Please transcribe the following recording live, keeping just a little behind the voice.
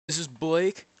This is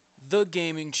Blake, the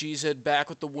gaming cheesehead, back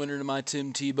with the winner to my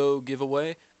Tim Tebow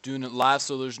giveaway. Doing it live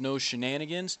so there's no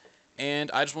shenanigans.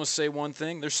 And I just want to say one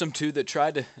thing. There's some dude that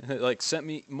tried to sent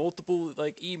me multiple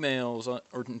emails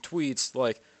or tweets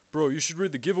like, "Bro, you should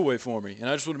read the giveaway for me." And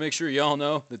I just want to make sure y'all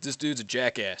know that this dude's a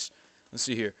jackass. Let's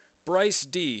see here. Bryce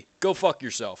D, go fuck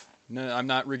yourself. No, I'm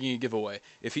not rigging a giveaway.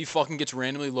 If he fucking gets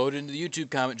randomly loaded into the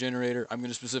YouTube comment generator, I'm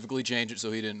going to specifically change it so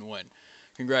he didn't win.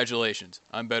 Congratulations.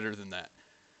 I'm better than that.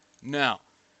 Now,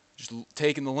 just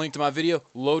taking the link to my video,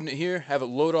 loading it here, have it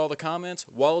load all the comments.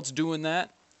 While it's doing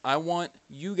that, I want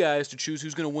you guys to choose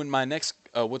who's going to win my next,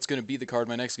 what's going to be the card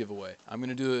my next giveaway. I'm going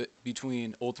to do it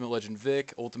between Ultimate Legend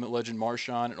Vick, Ultimate Legend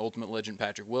Marshawn, and Ultimate Legend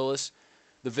Patrick Willis.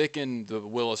 The Vick and the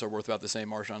Willis are worth about the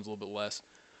same. Marshawn's a little bit less.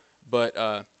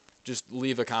 But just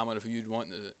leave a comment of who you'd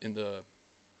want in the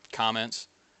comments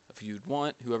of who you'd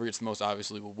want. Whoever gets the most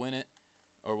obviously will win it.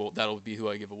 Or that'll be who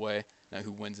I give away, not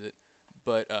who wins it.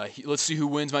 But let's see who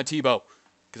wins my Tebow,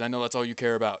 because I know that's all you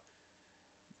care about.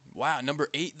 Wow, number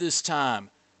 8 this time.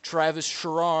 Travis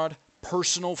Sherrod,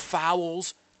 personal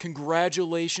fouls.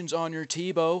 Congratulations on your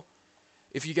Tebow.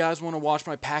 If you guys want to watch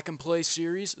my Pack and Play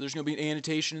series, there's going to be an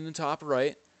annotation in the top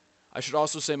right. I should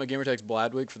also say my gamertag's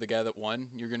Bladwig for the guy that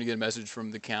won. You're going to get a message from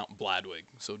the account Bladwig,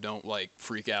 so don't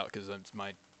freak out because it's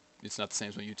not the same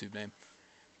as my YouTube name.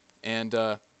 And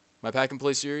my Pack and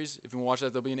Play series, if you want to watch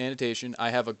that, there'll be an annotation. I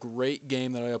have a great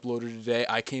game that I uploaded today.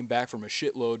 I came back from a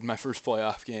shitload in my first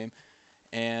playoff game.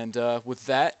 And with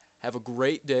that, have a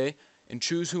great day, and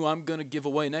choose who I'm going to give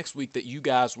away next week that you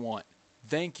guys want.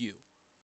 Thank you.